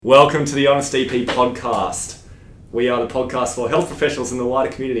Welcome to the Honest EP podcast. We are the podcast for health professionals in the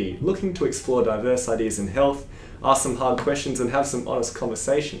wider community, looking to explore diverse ideas in health, ask some hard questions and have some honest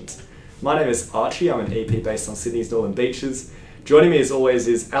conversations. My name is Archie, I'm an EP based on Sydney's Northern Beaches. Joining me as always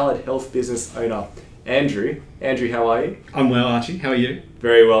is allied health business owner Andrew. Andrew, how are you? I'm well, Archie. How are you?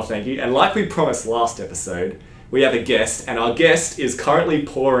 Very well, thank you. And like we promised last episode, we have a guest, and our guest is currently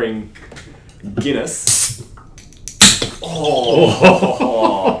pouring Guinness.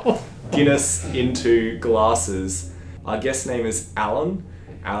 Guinness into glasses. Our guest name is Alan.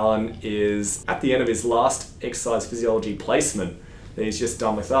 Alan is at the end of his last exercise physiology placement that he's just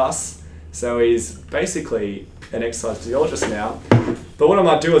done with us. So he's basically an exercise physiologist now. But what I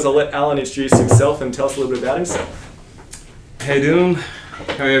might do is I'll let Alan introduce himself and tell us a little bit about himself. How you doing?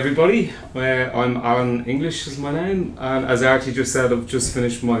 Hi everybody. I'm Alan English is my name, and as Archie just said, I've just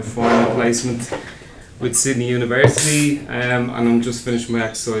finished my final placement with Sydney University, and I'm just finished my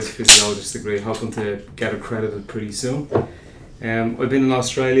exercise physiologist degree, hoping to get accredited pretty soon. I've been in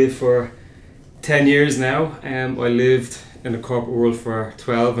Australia for 10 years now. I lived in the corporate world for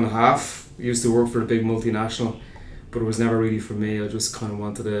 12 and a half. I used to work for a big multinational, but it was never really for me. I just kind of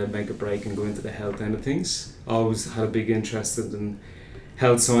wanted to make a break and go into the health end of things. I always had a big interest in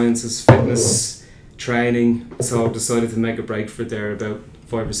health sciences, fitness, training, so I decided to make a break for it there about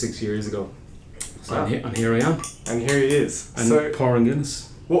 5 or 6 years ago. So and here I am. And here he is. And so, pouring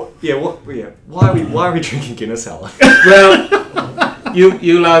Guinness. Why are we drinking Guinness, Alan? Well,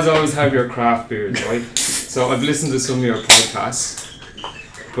 you lads always have your craft beers, right? So I've listened to some of your podcasts,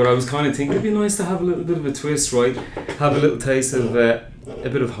 but I was kind of thinking it'd be nice to have a little bit of a twist, right? Have a little taste of a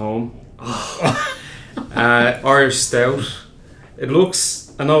bit of home. Irish stout. I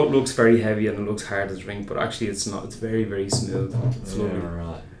know it looks very heavy and it looks hard to drink, but actually it's not. It's very, very smooth. It's lovely.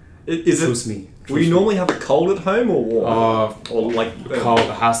 Right. Trust me. Will you normally have it cold at home or warm? Or like cold.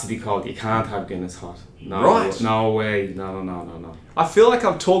 It has to be cold. You can't have Guinness hot. No, right. No way. No. I feel like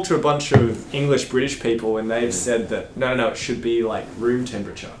I've talked to a bunch of English British people and they've said that no, it should be like room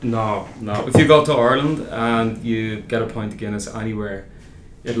temperature. No. If you go to Ireland and you get a pint of Guinness anywhere,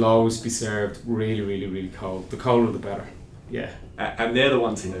 it'll always be served really, really, really cold. The colder the better. Yeah. And they're the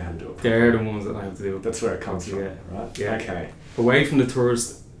ones who know how to do it. They're the ones that know how to do it. That's where it comes from, yeah. Right? Yeah. Okay. Away from the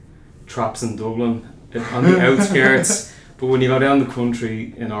tourist traps in Dublin, on the outskirts, but when you go down the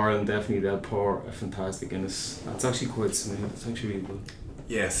country in Ireland, definitely they'll pour a fantastic Guinness. That's actually quite smooth. It's actually really good.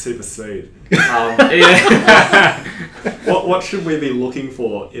 Yeah, super smooth. Yeah. What should we be looking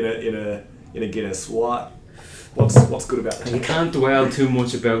for in a Guinness? What's good about that? And you can't dwell too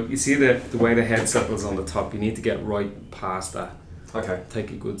much about. You see the way the head settles on the top. You need to get right past that. Okay.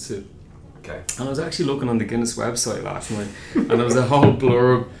 Take a good sip. Okay. And I was actually looking on the Guinness website last night, and there was a whole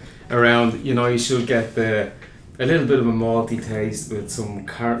blurb around, you should get a little bit of a malty taste with some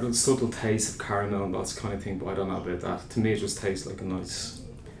subtle taste of caramel and that kind of thing, but I don't know about that. To me it just tastes like a nice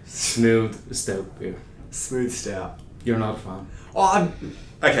smooth stout beer. Smooth stout. You're not a fan?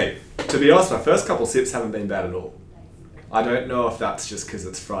 Okay, to be honest, my first couple sips haven't been bad at all. I don't know if that's just because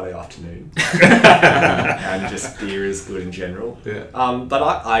it's Friday afternoon and just beer is good in general. Yeah. But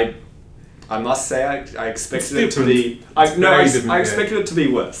I must say I expected it to different. be. I expected it to be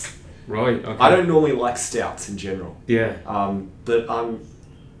worse. Right. Okay. I don't normally like stouts in general. Yeah. But I'm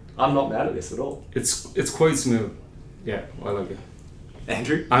not mad at this at all. It's quite smooth. Yeah, I like it.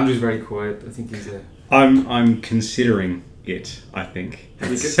 Andrew? Andrew's very quiet. I think he's a. I'm considering it. I think. Are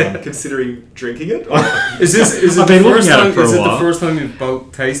you considering drinking it? Is it I've been the looking first at time? it for Is a it while. the first time you've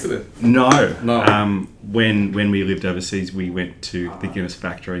both tasted it? No. When we lived overseas, we went to the Guinness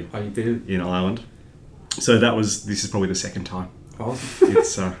factory. Oh, you did? In Ireland. So this is probably the second time. Awesome.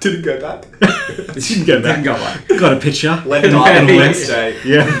 It's Didn't go back. didn't go back. Didn't go back. Got a picture. Let it die on Yeah. Wednesday.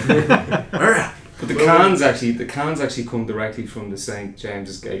 Yeah. But the cans actually come directly from the St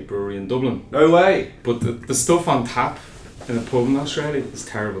James's Gate Brewery in Dublin. No way. But the stuff on tap in a pub in Australia is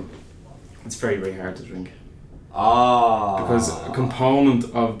terrible. It's very, very hard to drink. Because a component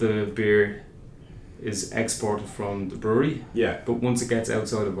of the beer is exported from the brewery. Yeah. But once it gets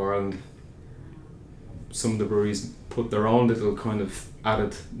outside of Ireland, some of the breweries put their own little kind of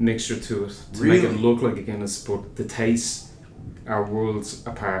added mixture to it to make it look like a Guinness, but the tastes are worlds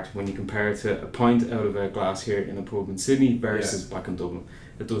apart when you compare it to a pint out of a glass here in a pub in Sydney versus back in Dublin.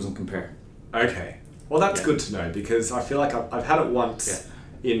 It doesn't compare. Okay. Well, that's good to know because I feel like I've had it once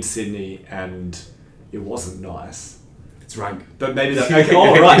in Sydney and it wasn't nice. It's rank. But maybe that. Okay.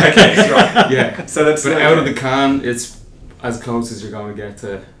 Oh, right. Okay. That's right. Yeah. So that's. But out of the can, it's as close as you're going to get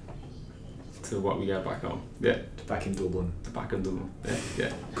to what we get back home. Yeah. Back in Dublin. Back in Dublin.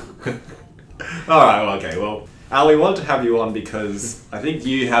 Yeah. All right. Well, okay. Well, We wanted to have you on because I think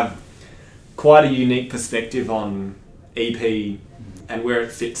you have quite a unique perspective on EP and where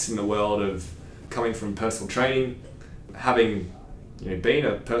it fits in the world of coming from personal training, having been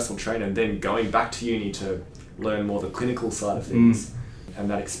a personal trainer and then going back to uni to learn more the clinical side of things and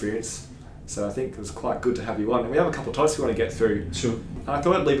that experience. So I think it was quite good to have you on. And we have a couple of topics we want to get through. Sure. And I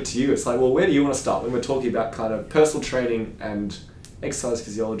thought I'd leave it to you. It's like, well, where do you want to start when we're talking about kind of personal training and exercise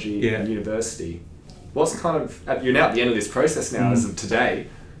physiology and university? What's kind of, you're now at the end of this process now as of today.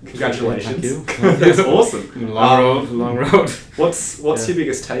 Congratulations. Thank you. That's awesome. Long road. What's your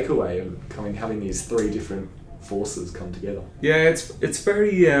biggest takeaway of having these three different forces come together? Yeah, it's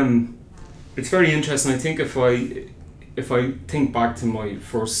very interesting. I think if I think back to my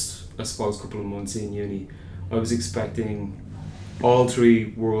first, I suppose, couple of months in uni, I was expecting all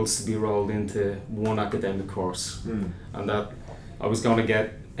three worlds to be rolled into one academic course, and that I was going to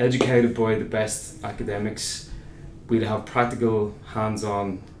get educated by the best academics. We'd have practical,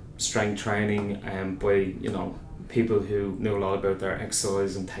 hands-on strength training by people who knew a lot about their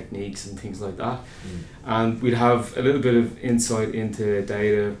exercise and techniques and things like that. And we'd have a little bit of insight into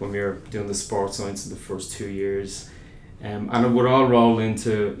data when we were doing the sports science in the first 2 years. And it would all roll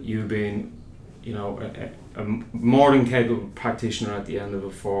into you being, a more than capable practitioner at the end of a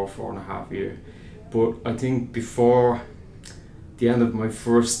 4.5 year. But I think before the end of my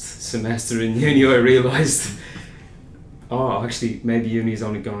first semester in uni, I realised, actually, maybe uni is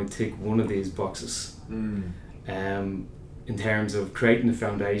only going to tick one of these boxes. In terms of creating the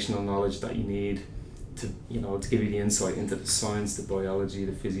foundational knowledge that you need to give you the insight into the science, the biology,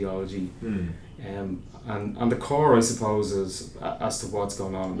 the physiology, and the core, I suppose, is as to what's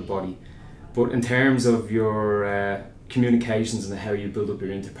going on in the body. But in terms of your communications and how you build up your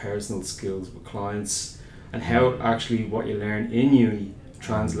interpersonal skills with clients, and how actually what you learn in uni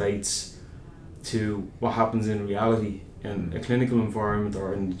translates to what happens in reality in a clinical environment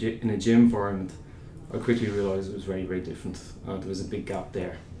or in a gym environment, I quickly realised it was very, very different. There was a big gap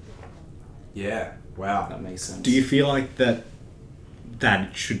there. Yeah, wow. That makes sense. Do you feel like that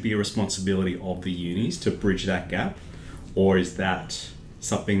should be a responsibility of the unis to bridge that gap? Or is that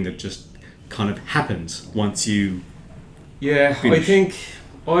something that just kind of happens once you finish?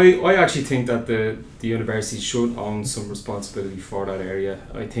 I actually think that the universities should own some responsibility for that area.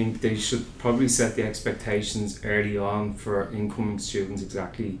 I think they should probably set the expectations early on for incoming students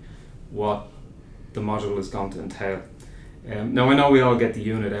exactly what the module is going to entail. Now I know we all get the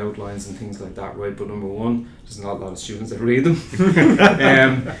unit outlines and things like that, right? But number one, there's not a lot of students that read them.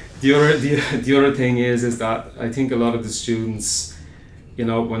 The other thing is that I think a lot of the students,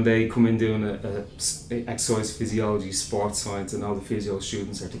 when they come in doing a exercise physiology, sports science, and all the physio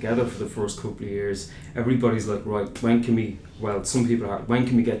students are together for the first couple of years, everybody's like, right, when can we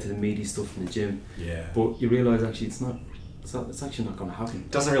get to the meaty stuff in the gym? Yeah. But you realise actually it's actually not going to happen.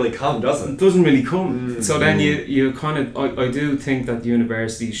 It doesn't really come, does it? It doesn't really come. So then you kind of, I do think that the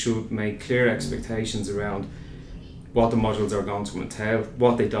university should make clear expectations around what the modules are going to entail,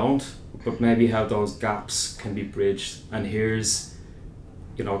 what they don't, but maybe how those gaps can be bridged. And here's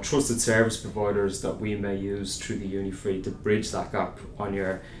trusted service providers that we may use through the uni free to bridge that gap on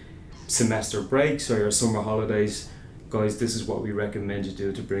your semester breaks or your summer holidays. Guys, this is what we recommend you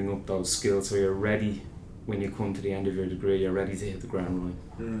do to bring up those skills so you're ready when you come to the end of your degree, you're ready to hit the ground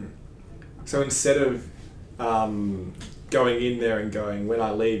running. So instead of going in there and going, when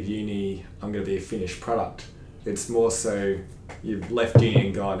I leave uni, I'm going to be a finished product, it's more so you've left uni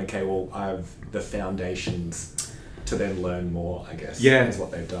and gone, okay, well, I have the foundations to then learn more, I guess. Yeah, is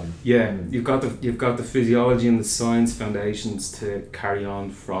what they've done. Yeah, you've got the physiology and the science foundations to carry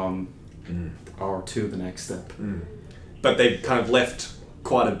on from or to the next step. But they've kind of left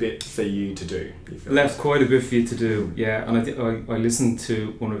quite a bit for you to do. Quite a bit for you to do, yeah. And I think I listened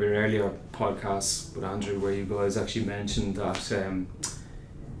to one of your earlier podcasts with Andrew where you guys actually mentioned that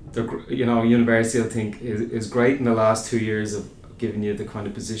university, I think, is great in the last 2 years of giving you the kind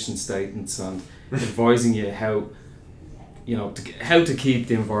of position statements and advising you how to keep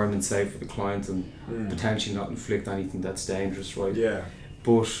the environment safe for the client and potentially not inflict anything that's dangerous, right? Yeah.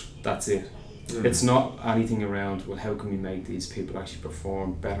 But that's it. It's not anything around, well, how can we make these people actually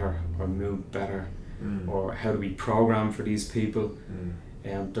perform better or move better, or how do we program for these people?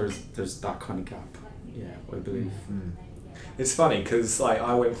 There's that kind of gap, I believe. It's funny because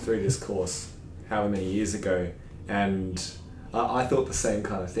I went through this course however many years ago, and I thought the same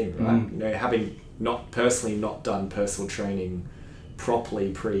kind of thing, right? Having not done personal training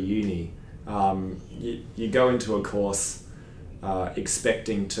properly pre-uni, you go into a course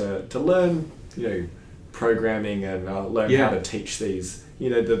expecting to learn programming and learn how to teach these,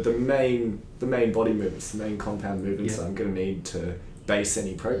 the main body movements, the main compound movements that I'm going to need to base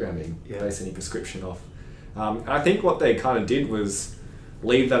any programming, base any prescription off. And I think what they kind of did was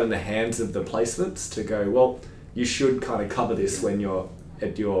leave that in the hands of the placements to go, well, you should kind of cover this when you're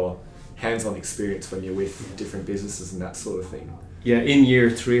at your hands-on experience, when you're with different businesses and that sort of thing. Yeah, in year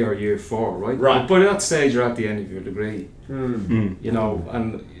 3 or year 4, right? Right. But by that stage, you're at the end of your degree.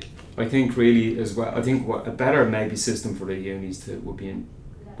 And I think really as well, I think what a better maybe system for the unis would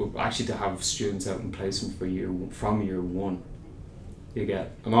actually to have students out in placement from year 1. You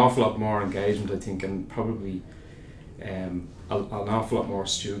get an awful lot more engagement, I think, and probably an awful lot more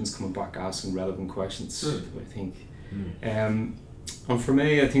students coming back asking relevant questions, I think. And for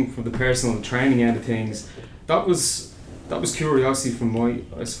me, I think from the personal training end of things, that was curiosity from my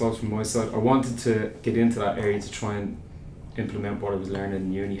side. I wanted to get into that area to try and implement what I was learning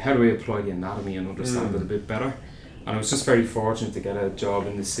in uni. How do I apply the anatomy and understand it a bit better? And I was just very fortunate to get a job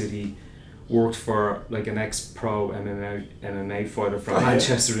in the city. Worked for like an ex-pro MMA fighter from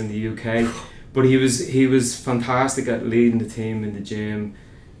Manchester in the UK, but he was fantastic at leading the team in the gym,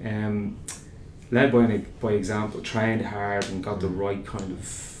 led by example, trained hard and got the right kind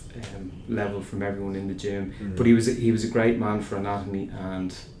of level from everyone in the gym. But he was a great man for anatomy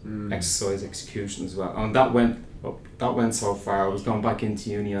and exercise execution as well. And that went so far. I was going back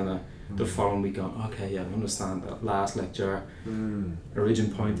into uni on the following week, going, okay, I understand that last lecture, origin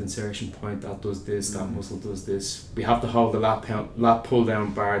point, insertion point, that does this, that muscle does this. We have to hold the lat pull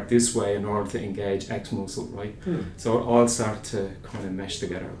down bar this way in order to engage X muscle, right? So it all started to kind of mesh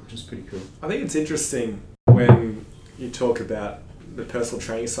together, which is pretty cool. I think it's interesting when you talk about the personal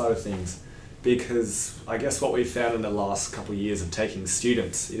training side of things, because I guess what we've found in the last couple of years of taking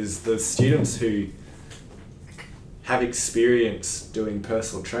students is the students who have experience doing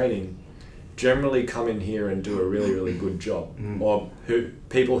personal training generally come in here and do a really, really good job. Or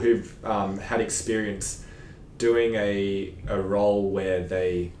people who've had experience doing a role where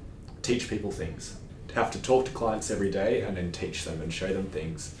they teach people things, have to talk to clients every day and then teach them and show them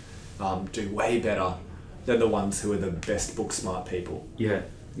things, do way better than the ones who are the best book smart people. Yeah.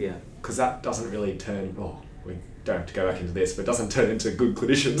 Because that doesn't really turn, we don't have to go back into this, but it doesn't turn into good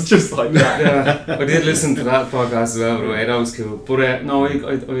clinicians just like that. Yeah, I did listen to that podcast as well, by the way, that was cool. But no, I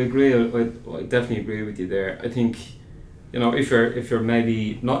agree, I definitely agree with you there. I think, if you're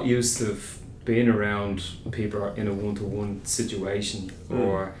maybe not used to being around people in a one-to-one situation,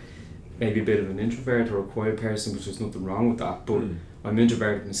 or maybe a bit of an introvert or a quiet person, which there's nothing wrong with that, but I'm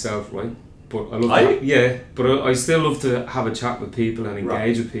introverted myself, right? But I love but I still love to have a chat with people and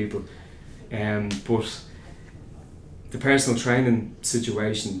engage with people. But the personal training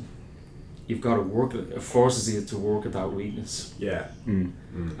situation, you've got to work it. It forces you to work at that weakness. Yeah. And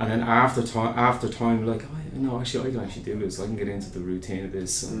then after time, like, actually, I can actually do this. I can get into the routine of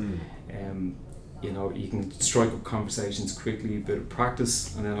this. And, you can strike up conversations quickly, a bit of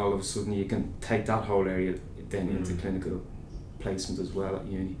practice, and then all of a sudden you can take that whole area then into clinical placement as well at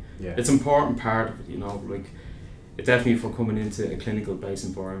uni. Yeah. It's an important part of it, like it definitely for coming into a clinical based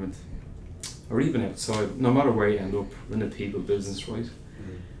environment, or even outside, no matter where you end up in a people business, right?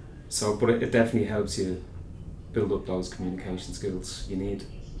 So, but it definitely helps you build up those communication skills you need.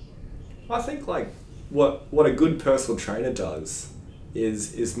 I think like what a good personal trainer does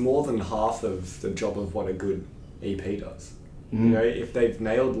is more than half of the job of what a good EP does. If they've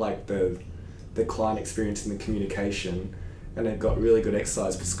nailed like the client experience and the communication, and they've got really good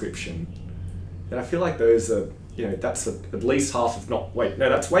exercise prescription, then I feel like those are, that's at least half, if not,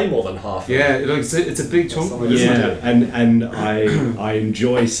 that's way more than half. Yeah, it's a big chunk. Yeah, and I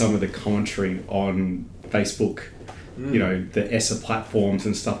enjoy some of the commentary on Facebook, the ESSA platforms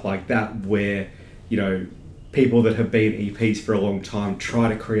and stuff like that, where, people that have been EPs for a long time try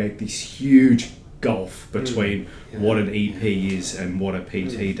to create this huge gulf between what an EP is and what a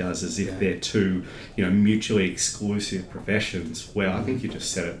PT does, as if they're two, mutually exclusive professions, where I think you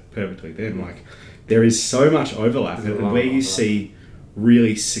just said it perfectly then, like there is so much overlap, and where you see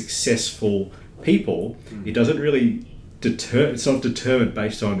really successful people, it doesn't really it's not determined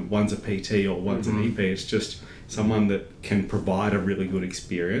based on one's a PT or one's an EP. It's just someone that can provide a really good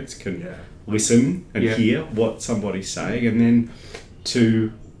experience, can listen and hear what somebody's saying, and then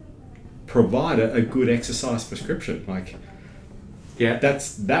to provide a good exercise prescription. Like,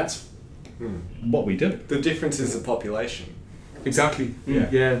 that's what we do. The difference is the population. Exactly.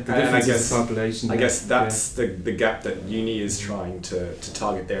 The difference is the population. I guess that's the gap that uni is trying to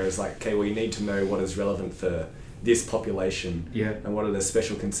target there, is like, okay, well, you need to know what is relevant for this population, and what are the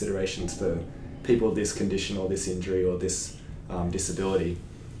special considerations for people with this condition or this injury or this disability.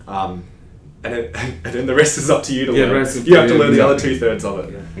 and then the rest is up to you to Yeah, learn. the rest is You have to yeah, learn the other exactly. 2/3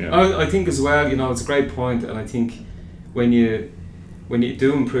 of it. Yeah. I think as well, it's a great point, and I think when you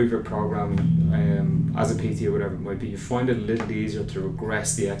do improve your programming as a PT or whatever it might be, you find it a little easier to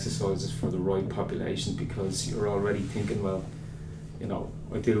regress the exercises for the right population because you're already thinking, well,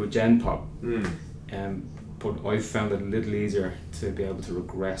 I deal with Gen Pop, but I've found it a little easier to be able to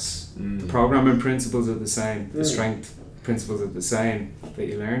regress. The programming principles are the same, the strength principles are the same that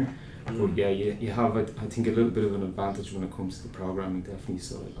you learn. But yeah, you have, I think, a little bit of an advantage when it comes to the programming, definitely,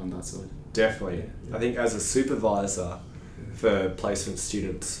 so on that side. Definitely. Yeah. I think as a supervisor for placement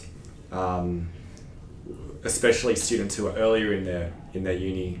students, especially students who are earlier in their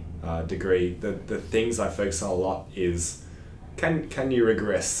uni degree, the things I focus on a lot is can you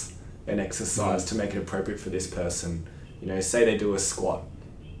regress an exercise to make it appropriate for this person? Say they do a squat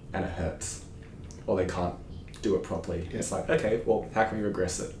and it hurts, or they can't do it properly. Yeah. It's like, okay, well, how can we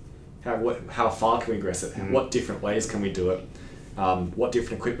regress it? How far can we regress it? What different ways can we do it? What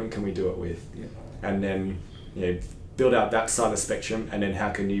different equipment can we do it with? Yeah. And then build out that side of the spectrum, and then how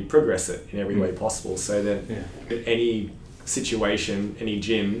can you progress it in every way possible, so that in any situation, any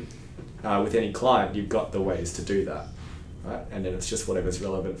gym, with any client, you've got the ways to do that, right? And then it's just whatever's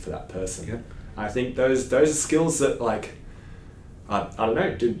relevant for that person. Yeah. I think those are skills that, like, I don't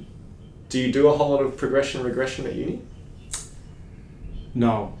know, do you do a whole lot of progression and regression at uni?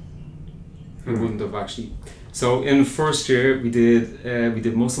 No, we wouldn't have actually. So in first year we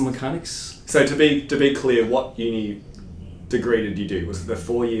did muscle mechanics. So to be clear, what uni degree did you do? Was it the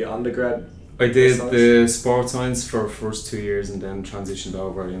 4-year undergrad? I did the sports science for first 2 years and then transitioned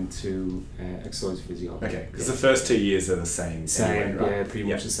over into exercise physiology. Okay, because the first 2 years are the same. Anyway, right? Yeah, pretty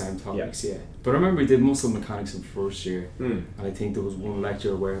much the same topics. Yeah. But I remember we did muscle mechanics in first year, and I think there was one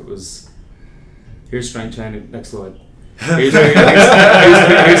lecture where it was, here's strength training, next slide. Here's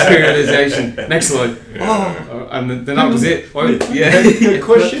periodization. Next slide. Oh, and then that was it. Question.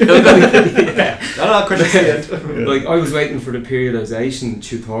 No, question at the end. Like, I was waiting for the periodization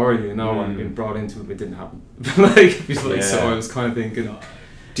tutorial, and been brought into it, but it didn't happen. So I was kind of thinking.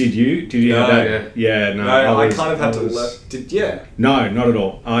 Did you have that? Yeah, no. I kind of had to learn. No, not at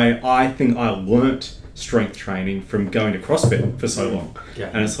all. I think I learnt strength training from going to CrossFit for so long,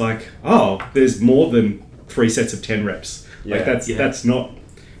 and it's like, there's more than 3 sets of 10 reps. Like that's not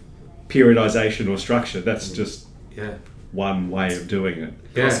periodization or structure. That's just one way of doing it.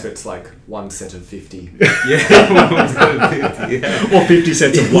 CrossFit's like 1 set of 50. 1 set of 50. Or 50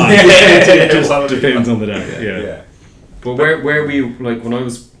 sets of 1. It just depends on the day. Yeah. But where we, like, when I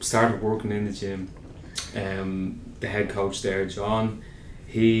started working in the gym, the head coach there, John,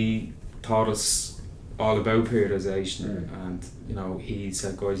 he taught us all about periodization, and he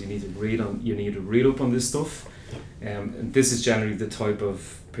said, guys, you need to read up on this stuff, and this is generally the type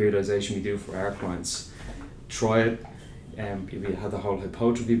of periodization we do for our clients. Try it. We had the whole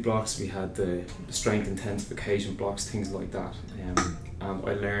hypertrophy blocks, we had the strength intensification blocks, things like that, and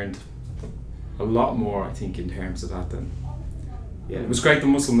I learned a lot more, I think, in terms of that. Then it was great. The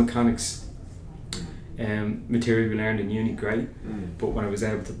muscle mechanics material we learned in uni, great, but when I was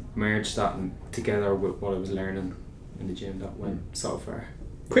able to merge that together with what I was learning in the gym, that went so far.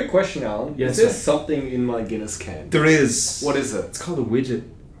 Quick question, Alan. Yes, is there sir. something in my Guinness can? There is. What is it? It's called a widget.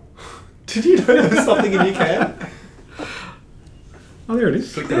 Did you know there was something in your can? Oh, there it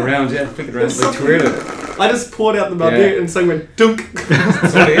is. Flick it around, flick it around, like twirl it. I just poured out the mug and something went dunk.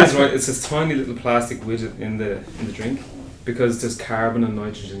 That's what it is, right? It's this tiny little plastic widget in the drink, because there's carbon and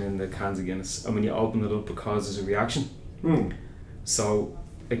nitrogen in the cans of Guinness, and when you open it up, it causes a reaction. So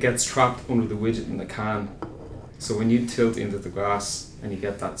it gets trapped under the widget in the can. So when you tilt into the glass and you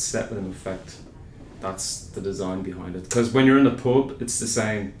get that settling effect, that's the design behind it. Because when you're in a pub, it's the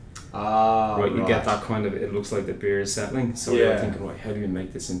same. Right, you get that kind of, it looks like the beer is settling. So you're thinking, right, how do you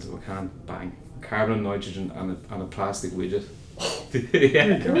make this into a can? Bang. Carbon and nitrogen and a plastic widget.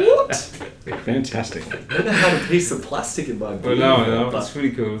 What? Fantastic. I never had a piece of plastic in my beer. Well, no, it's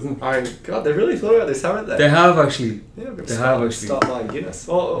pretty cool, isn't it? I mean, God, they really thought about this, haven't they? They have actually. Yeah, they have actually. Start buying Guinness.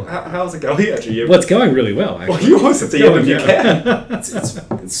 Oh, how's it going, actually? Well, it's going really well, actually. Well, you always at the end of your can.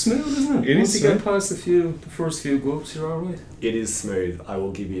 It's smooth, isn't it? It Once is you get past the first few gulps, you're alright. It is smooth, I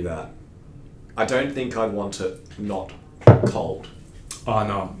will give you that. I don't think I'd want it not cold. Oh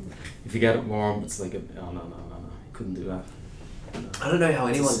no. If you get it warm, it's like no. You couldn't do that. No. I don't know how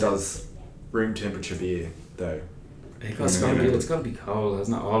anyone does room temperature beer, though. It's got to be cold,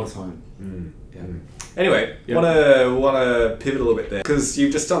 hasn't it, all the time? Yeah. Anyway, want to pivot a little bit there, because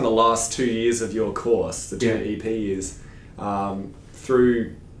you've just done the last 2 years of your course, the 2 EP years,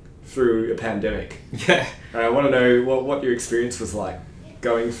 through a pandemic. Yeah. I want to know what your experience was like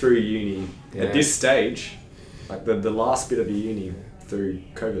going through uni at this stage, like the last bit of the uni through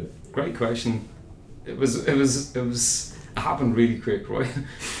COVID? Great question. It happened really quick, right?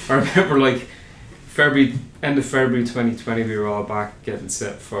 I remember like end of February 2020, we were all back getting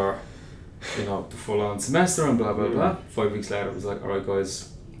set for, the full-on semester and blah blah blah. 5 weeks later, it was like, all right, guys,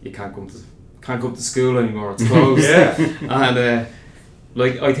 you can't come to school anymore. It's closed. And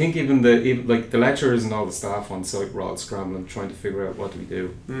I think even the lecturers and all the staff on site were all scrambling, trying to figure out what do we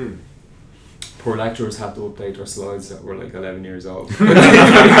do. Poor lecturers had to update their slides that were like 11 years old. So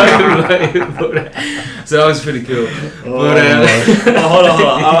that was pretty cool. Hold on.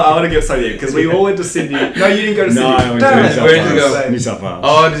 I want to get something because we all went to Sydney. No, you didn't go to Sydney. No, I went to New South Wales.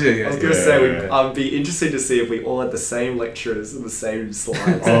 Oh, did you? Yeah. I was going to say, I'd be interested to see if we all had the same lecturers and the same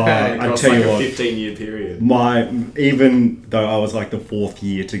slides across like a 15-year period. Even though I was like the 4th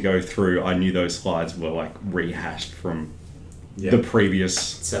year to go through, I knew those slides were like rehashed from the previous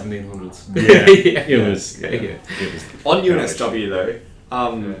 1700s. It was on UNSW though.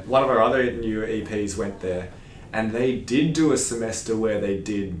 One of our other new EPs went there, and they did do a semester where they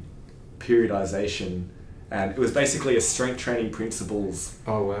did periodization, and it was basically a strength training principles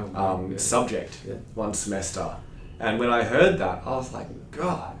subject one semester. And when I heard that, I was like,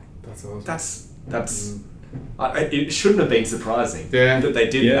 God, that's awesome. It shouldn't have been surprising that they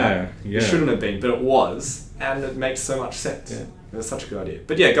did that. It shouldn't have been, but it was, and it makes so much sense. It was such a good idea.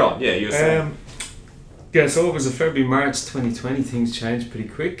 But go on. You were saying. So it was a February, March 2020. Things changed pretty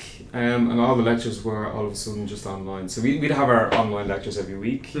quick, and all the lectures were all of a sudden just online. So we'd have our online lectures every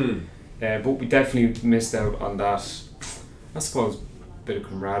week, but we definitely missed out on that. I suppose bit of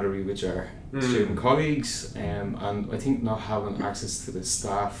camaraderie with our student colleagues, and I think not having access to the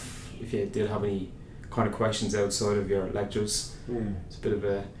staff if you did have any kind of questions outside of your lectures. It's a bit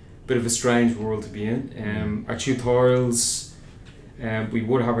of a strange world to be in. Our tutorials, we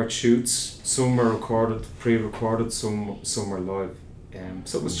would have our tutes. Some were pre-recorded, some were live.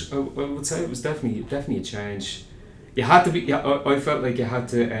 So it was, I would say it was definitely a change. You had to be. I felt like you had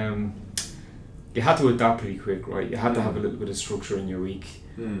to adapt pretty quick, right? You had to have a little bit of structure in your week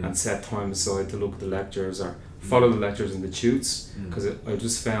and set time aside to look at the lectures or follow the lectures and the tutes, because I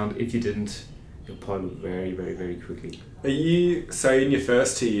just found if you didn't, you'll pile up very, very, very quickly. So in your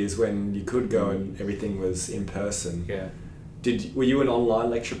first 2 years when you could go and everything was in person, were you an online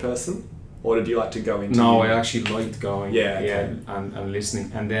lecture person, or did you like to go into? No, I actually liked going. And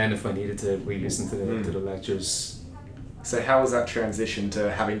listening, and then if I needed to re-listen to the lectures. So how was that transition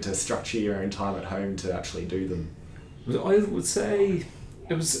to having to structure your own time at home to actually do them? I would say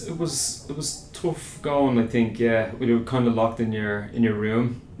it was tough going. I think we were kind of locked in your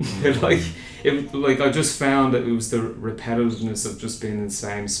room. I just found that it was the repetitiveness of just being in the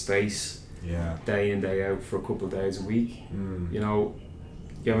same space, day in day out for a couple of days a week. When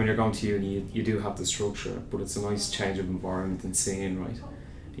you're going to uni, you do have the structure, but it's a nice change of environment and seeing, right?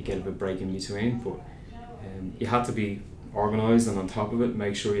 You get a bit break in between, but you had to be organised and on top of it.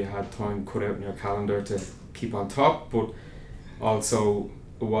 Make sure you had time cut out in your calendar to keep on top, but also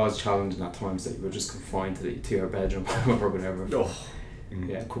it was challenging at times that you were just confined to your bedroom or whatever.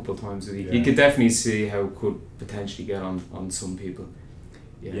 A couple of times a week. You could definitely see how it could potentially get on some people.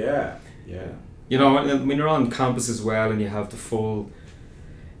 When you're on campus as well and you have the full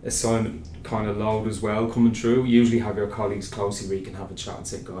assignment kind of load as well coming through, you usually have your colleagues closely where you can have a chat and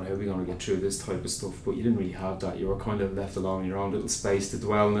say, God, how are we going to get through this type of stuff? But you didn't really have that. You were kind of left alone in your own little space to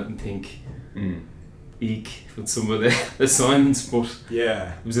dwell on it and think, eek with some of the assignments, but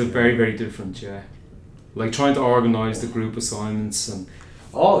it was a very, very different, like trying to organise the group assignments and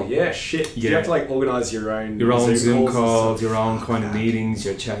you have to like organise your own Zoom calls, your own kind of meetings,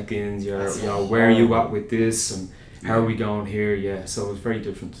 your check-ins, your where are you at with this and how are we going here, so it was very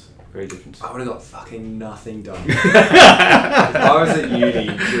different. I would have got fucking nothing done. If I was at uni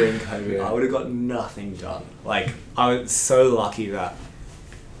during COVID, I would have got nothing done. Like, I was so lucky that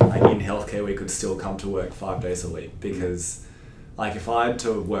like in healthcare we could still come to work 5 days a week, because like if I had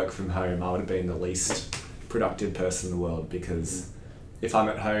to work from home, I would have been the least productive person in the world, because if I'm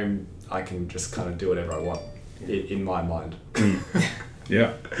at home I can just kind of do whatever I want in my mind.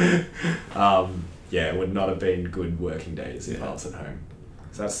 It would not have been good working days if I was at home.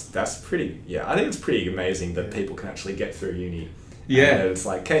 So that's pretty. I think it's pretty amazing that people can actually get through uni. And it's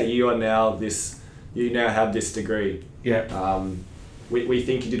like, hey, you now have this degree. We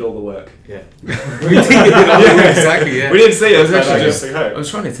think you did all the work. We think you did all the work. Exactly. We didn't see it. I was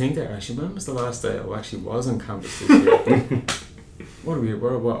trying to think there actually. When was the last day I actually was on campus this year? We're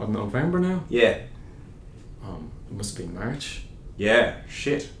November now? It must have been March.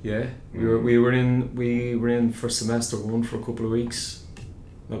 Shit. We were in for semester 1 for a couple of weeks.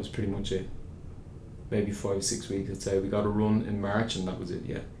 That was pretty much it. maybe 5-6 weeks. I'd say we got a run in March, and that was it.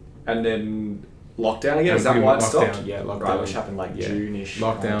 Yeah. And then lockdown again. Is And that why it lockdown, stopped? yeah, lockdown. Right, which happened like Yeah. June-ish.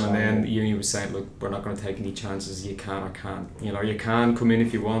 Lockdown, and then time. the uni was saying, look, we're not going to take any chances. You can or can't. You know, you can come in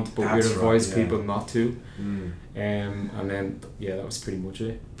if you want, but That's we'd advise right, yeah. people not to. Mm. And then that was pretty much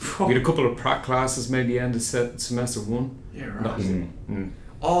it. We had a couple of prac classes maybe end of semester 1. Yeah, right. That was it.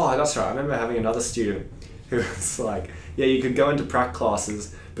 Oh, that's right. I remember having another student who was like, yeah, you could go into prac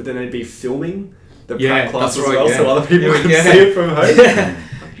classes, but then they'd be filming the prac class as well, so other people could see it from home.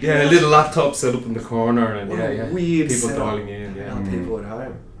 Yeah, a little laptop set up in the corner, and What a weird people setup. dialing in. Yeah, Other people at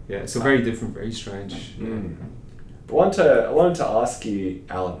home. yeah. So very different, very strange. Mm. I wanted to ask you,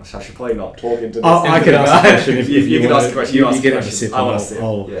 Alan. I should probably not talk into this. I could ask a question if You can want ask a question. You ask a get question. a sip. I want I'll- to sip.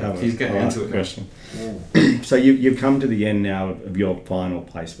 I'll Yeah. have He's getting I'll into ask it a now. question. So you've come to the end now of your final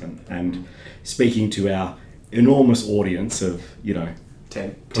placement, and speaking to our enormous audience of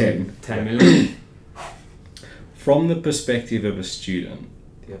 10. 10 million. From the perspective of a student,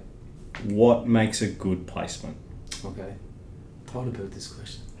 Yeah. what makes a good placement? Okay. Thought about this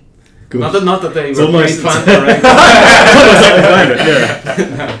question. Good. Not that they It's were almost- planned right.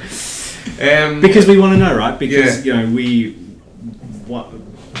 Because we want to know, right? Because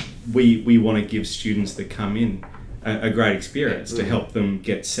we want to give students that come in a great experience to help them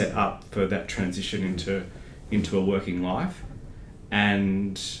get set up for that transition into a working life,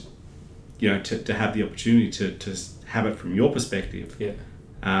 and to have the opportunity to have it from your perspective.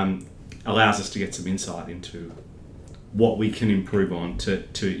 Allows us to get some insight into what we can improve on to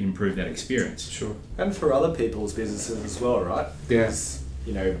improve that experience. Sure. And for other people's businesses as well, right? Yeah. Because,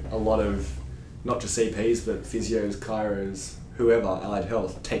 a lot of, not just CPs, but physios, chiros, whoever, allied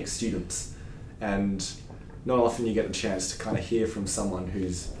health, take students. And not often you get the chance to kind of hear from someone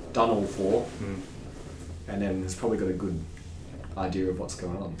who's done all four and then has probably got a good idea of what's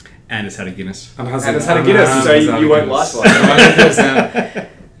going on. And it's had a Guinness. And it's had a Guinness, so you won't lie to us.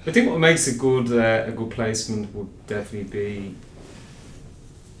 I think what makes a good placement would definitely be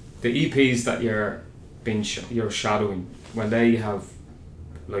the EPs that you're shadowing, when they have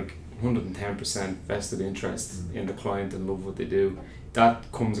like 110% vested interest in the client and love what they do.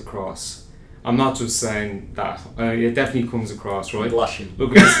 That comes across. I'm not just saying that. It definitely comes across, right? Blushing.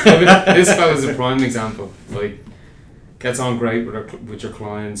 Look at this fella's a prime example. Like, gets on great with your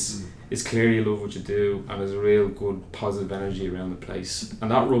clients. It's clear you love what you do, and there's a real good positive energy around the place, and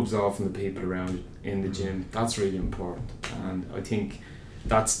that rubs off on the people around in the gym. That's really important, and I think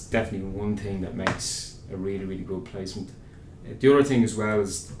that's definitely one thing that makes a really, really good placement. The other thing as well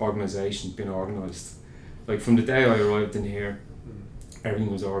is organisation, being organised. Like, from the day I arrived in here,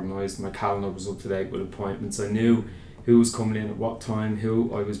 everything was organised. My calendar was up to date with appointments. I knew who was coming in at what time,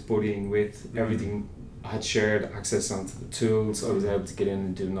 who I was buddying with, everything. I had shared access onto the tools. I was able to get in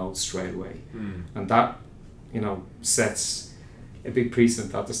and do notes straight away. And that, sets a big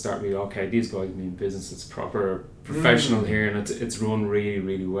precedent at the start. Really, okay, these guys mean business. It's proper professional here, and it's run really,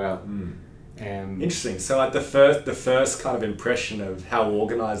 really well. Interesting. So, like the first kind of impression of how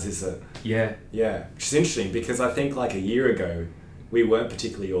organised is it? Yeah, which is interesting because I think like a year ago we weren't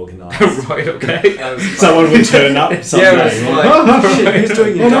particularly organised. right. Okay. Someone would turn up. Yeah, it was like, shit, who's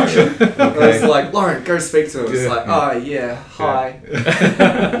doing induction? Okay. I was like, Lauren, go speak to him. It's like, oh yeah, hi.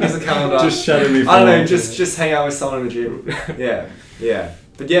 Here's a calendar. Just shadow me. I don't know, just hang out with someone in the gym. Yeah.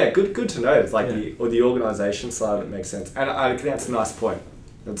 But yeah, good to know. It's like the organisation side of it makes sense. And I think that's a nice point.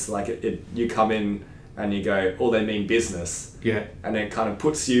 It's like you come in and you go, oh, they mean business. Yeah. And then it kind of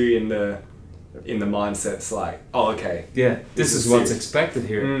puts you in the mindset. It's like, oh, okay. Yeah, this is what's serious. expected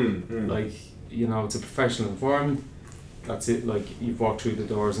here. Like, It's a professional environment. That's it. Like, you've walked through the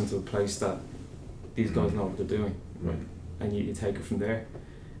doors into a place that these guys know what they're doing, right. and you take it from there.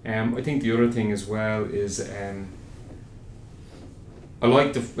 I think the other thing as well is I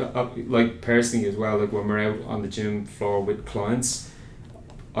like like personally as well. Like, when we're out on the gym floor with clients,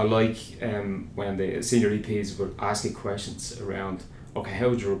 I like when the senior EPs will ask you questions around, okay, how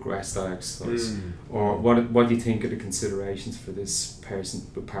would you regress that exercise? Or what do you think are the considerations for this person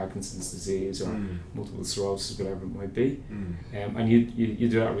with Parkinson's disease or multiple sclerosis, whatever it might be? And you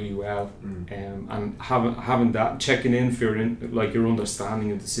do that really well. And having that, checking in for your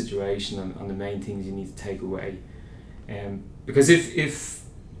understanding of the situation and the main things you need to take away. Because if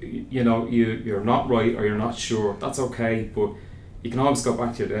you're not right or you're not sure, that's okay, but you can always go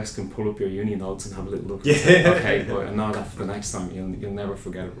back to your desk and pull up your uni notes and have a little look. Yeah. Okay, but I know that for the next time you'll never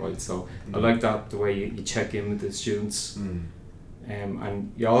forget it, right? So I like that, the way you check in with the students.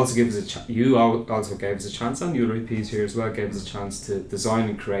 And you also give us also gave us a chance, and the other EPs here as well gave us a chance to design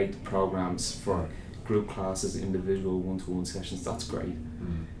and create programs for group classes, individual one-to-one sessions. That's great.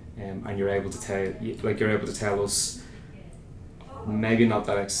 and you're able to tell us maybe not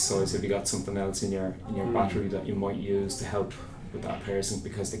that exercise if you got something else in your battery that you might use to help with that person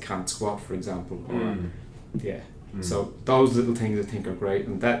because they can't squat, for example. So those little things I think are great,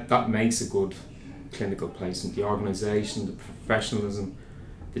 and that makes a good clinical placement. The organisation, the professionalism,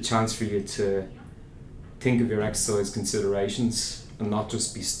 the chance for you to think of your exercise considerations and not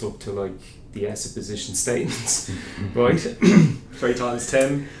just be stuck to like the supposition statements, right? 3 times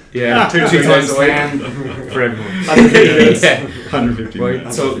 10. Yeah, 2 times 10 for everyone. 150.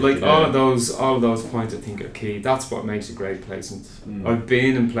 Right. So like all of those points I think are key. That's what makes a great placement. I've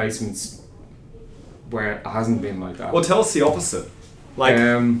been in placements where it hasn't been like that. Well, tell us the opposite. Like,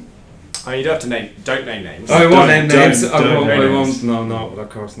 I mean, you don't have to don't name names. I won't name names. Don't I name won't. names. No, of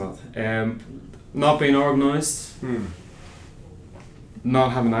course not. Not being organised.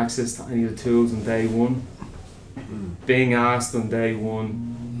 Not having access to any of the tools on day one. Being asked on day one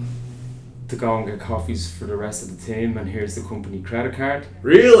to go and get coffees for the rest of the team, and here's the company credit card.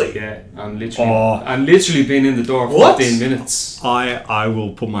 Really? Yeah, and literally being in the door for 15 minutes. I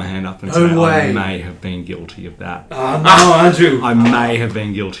will put my hand up and No say way. I may have been guilty of that. Oh no, Andrew! I may have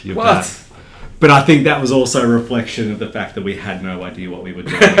been guilty of What? that. But I think that was also a reflection of the fact that we had no idea what we were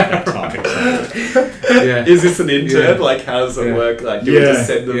doing at that time. So, Yeah. Is this an intern? Yeah. Like, how does it Yeah. work? Like, do we just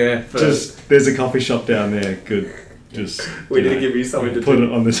send them? Yeah. just there's a coffee shop down there. Good. Just We need to give you something to put do.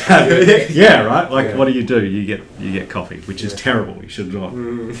 it on the tab. Yeah, right. Like, Yeah. what do? You get coffee, which is terrible. You should not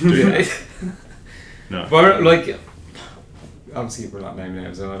do that. No. But like, obviously we're not naming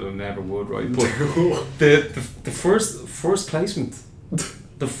names, and I never would, right? But the first placement,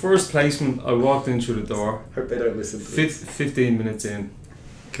 the first placement, I walked in through the door. Hope they don't listen to this. 15 minutes in,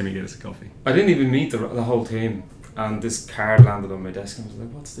 Can you get us a coffee? I didn't even meet the whole team, and this card landed on my desk, and I was like,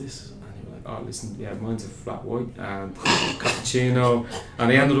 "What's this?" And he was like, "Oh, listen, yeah, mine's a flat white and cappuccino."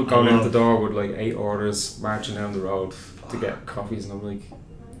 And he ended up going out the door with like 8 orders, marching down the road to get coffees, and I'm like,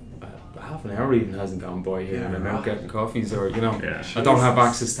 half an hour even hasn't gone by here, and I'm out getting coffees, or I don't have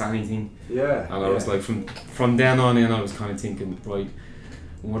access to anything. Yeah. And I was like, from then on in, I was kind of thinking, right,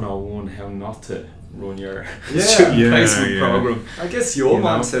 101, how not to run your placement program. I guess your You know?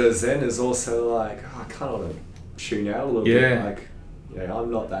 mindset as Zen is also like, I kind of want to tune out a little bit. Like,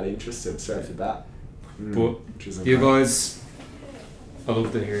 I'm not that interested straight off the bat. But you guys, I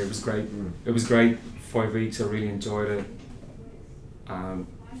loved it here. It was great. It was great. 5 weeks. I really enjoyed it. I'm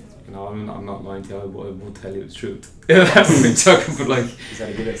not lying to you. I will tell you the truth. I'm joking, but like. Is that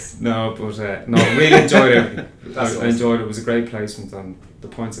a Guinness? No, but no, I really enjoyed everything. I Awesome. enjoyed it. It was a great placement, and the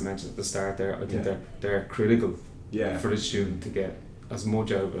points I mentioned at the start there, I think they're critical for the student to get as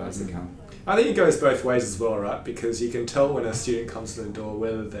much out of it as they can. I think it goes both ways as well, right? Because you can tell when a student comes to the door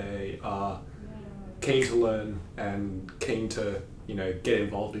whether they are keen to learn and keen to, get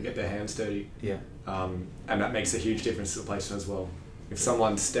involved and get their hands dirty. Yeah. And that makes a huge difference to the placement as well. If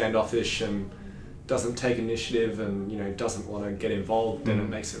someone's standoffish and doesn't take initiative and doesn't want to get involved, then it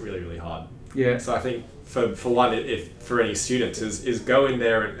makes it really, really hard. Yeah. So I think for one, if for any students is go in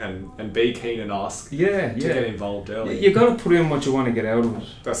there and be keen and ask to get involved early. You got to put in what you want to get out of it.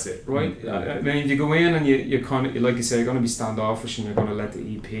 That's it, right? I mean, if you go in and you kind of, like you say, you're going to be standoffish and you're going to let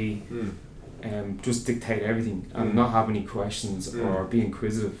the EP just dictate everything and not have any questions or be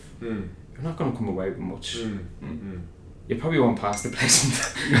inquisitive, you're not going to come away with much. You probably won't pass the placement,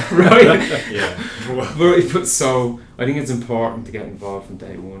 right? But so I think it's important to get involved from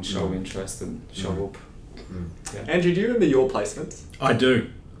day one, show interest and show up. Yeah. Andrew, do you remember your placements? I do.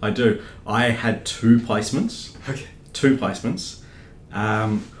 I had 2 placements. Okay. 2 placements.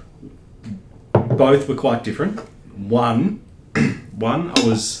 Both were quite different. One I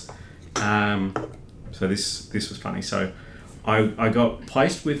was. So this was funny. So I got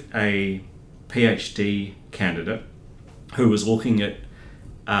placed with a PhD candidate who was looking at,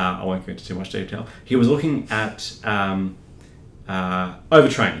 I won't go into too much detail, he was looking at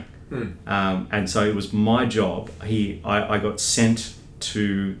overtraining. And so it was my job. I got sent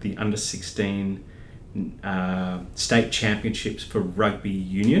to the under 16 state championships for rugby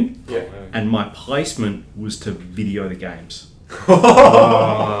union, and my placement was to video the games.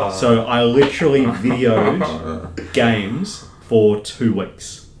 So I literally videoed games for 2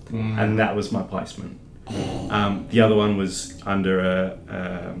 weeks, and that was my placement. The other one was under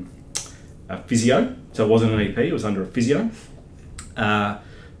a physio, so it wasn't an EP, it was under a physio,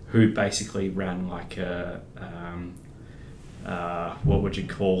 who basically ran like a, what would you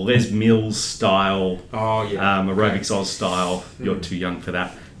call, Les Mills style, aerobics Oz style, you're too young for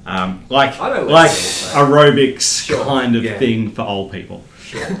that, like aerobics kind of thing for old people.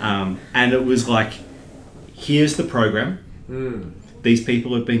 And it was like, here's the program, these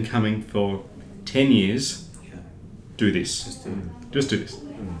people have been coming for 10 years. Yeah. Do this. Just do this.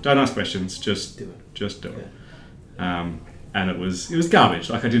 Don't ask questions. Just do it. And it was garbage.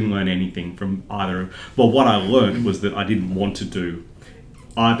 Like, I didn't learn anything from either. Well, what I learned was that I didn't want to do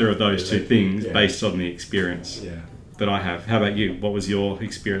either of those two things based on the experience that I have. How about you? What was your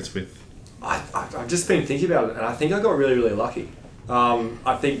experience with? I've just been thinking about it, and I think I got really, really lucky.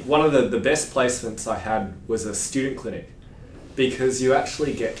 I think one of the best placements I had was a student clinic, because you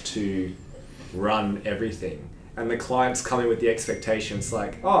actually get to run everything, and the clients come in with the expectations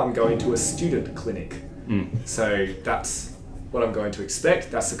like, oh, I'm going to a student clinic. So that's what I'm going to expect.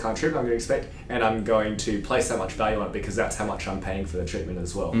 That's the kind of treatment I'm going to expect, and I'm going to place that much value on it because that's how much I'm paying for the treatment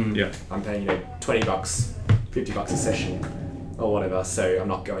as well. I'm paying $20, $50 a session or whatever, so I'm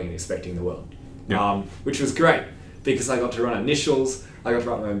not going and expecting the world. Which was great because I got to run initials, I got to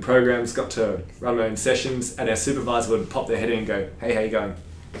run my own programs, got to run my own sessions, and our supervisor would pop their head in and go, hey, how you going?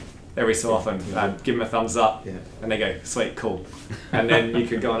 Every so often, I'd give them a thumbs up, and they go, sweet, cool. And then you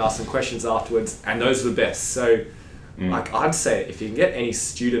could go and ask some questions afterwards, and those are the best. So, like, I'd say if you can get any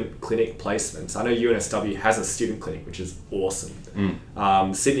student clinic placements, I know UNSW has a student clinic, which is awesome.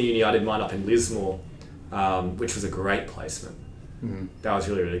 Sydney Uni, I did mine up in Lismore, which was a great placement. That was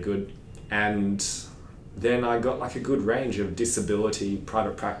really, really good. And then I got like a good range of disability,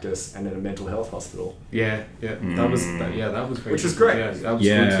 private practice, and then a mental health hospital. That was very which was great. Yeah, that was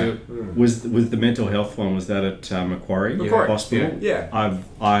good too. Was the mental health one? Was that at Macquarie Hospital?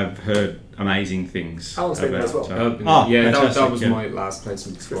 I've heard amazing things. Alan's been there as well. That was my last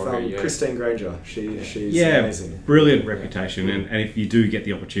placement before. Christine Granger, she's amazing. Brilliant reputation, and if you do get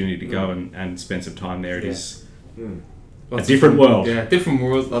the opportunity to go and spend some time there, it is. A different world. Yeah, different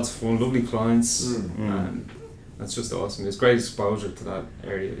world, lots of fun, lovely clients, and that's just awesome. There's great exposure to that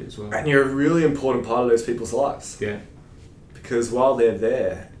area as well. And you're a really important part of those people's lives. Yeah. Because while they're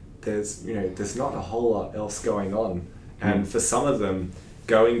there, there's not a whole lot else going on. And for some of them,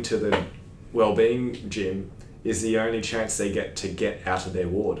 going to the wellbeing gym is the only chance they get to get out of their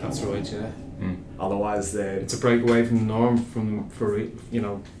ward. That's right, yeah. Otherwise, it's a break away from the norm for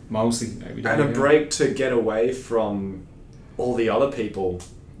mostly every day. And a break to get away from all the other people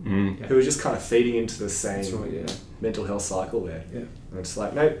who are just kind of feeding into the same mental health cycle there. And it's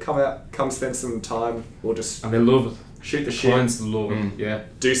like, no, come out, come spend some time. We'll just... And they love it. Shoot the shit. Clients love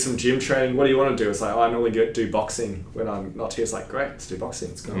it, Do some gym training. What do you want to do? It's like, I normally do boxing when I'm not here. It's like, great, let's do boxing.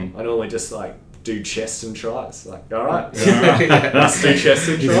 Let's go. I normally just like do chest and tries. Like, all right, let's do chest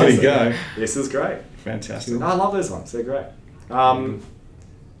and tries. There you go. This is great. Fantastic. No, I love those ones. They're great.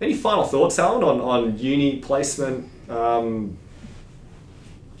 Any final thoughts, Alan, on uni placement?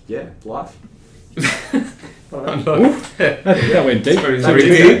 Life. That went deep.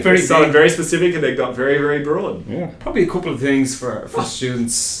 Very started very specific and they got very, very broad. Yeah. Probably a couple of things for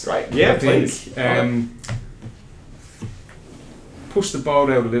students. Right. Yeah, please. Push the boat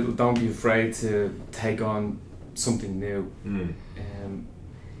out a little. Don't be afraid to take on something new.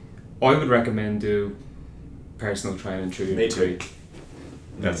 I would recommend do personal training through your degree.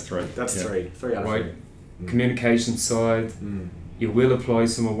 That's three. That's three. 3 out of 3. Communication side. You will apply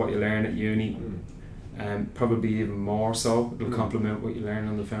some of what you learn at uni. Probably even more so. It'll complement what you learn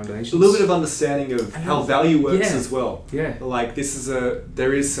on the foundations. A little bit of understanding of how value works as well. Yeah. Like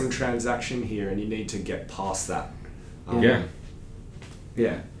there is some transaction here and you need to get past that. Any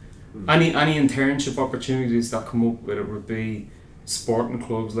internship opportunities that come up, whether it be sporting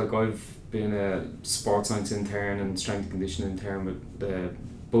clubs, like I've been a sports science intern and strength and conditioning intern with the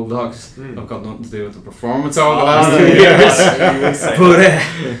Bulldogs. I've got nothing to do with the performance over the last 2 years. But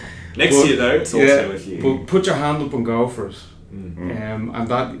next year though, it's also with you. But put your hand up and go for it. And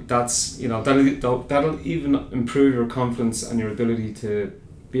that's that'll even improve your confidence and your ability to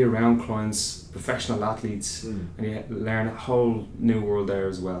be around clients, professional athletes, and you learn a whole new world there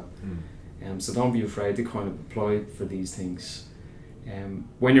as well. So don't be afraid to kind of apply for these things.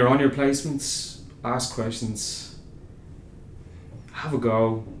 When you're on your placements, ask questions. Have a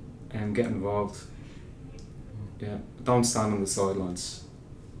go and get involved. Don't stand on the sidelines.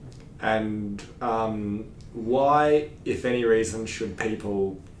 And why, if any reason, should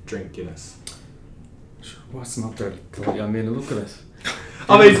people drink Guinness? What's not there? I mean, look at it.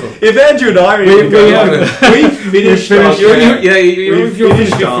 I mean, if Andrew and I we finished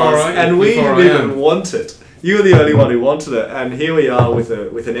ours, and we didn't even want it. You were the only one who wanted it, and here we are with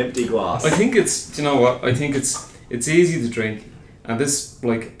an empty glass. I think it's, you know what? I think it's easy to drink. And this,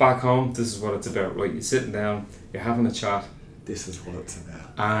 like, back home, this is what it's about, right? You're sitting down, you're having a chat. This is what it's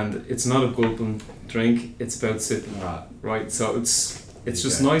about. And it's not a gulping drink, it's about sipping. Right. So It's There you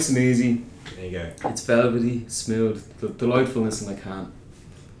just go. nice and easy. There you go. It's velvety, smooth, delightfulness, and I can't.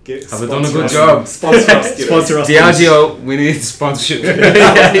 Have I done a good job? Sponsor us. Guinness. Sponsor us. Diageo, we need sponsorship.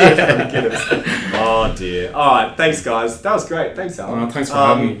 Guinness. Oh dear. All right. Thanks, guys. That was great. Thanks, Alan. Thanks for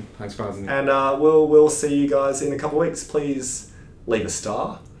having me. Thanks for having me. And we'll see you guys in a couple of weeks. Please leave a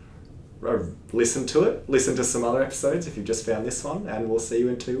star. Listen to it. Listen to some other episodes if you've just found this one. And we'll see you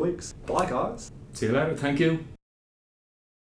in 2 weeks. Bye, guys. See you later. Thank you.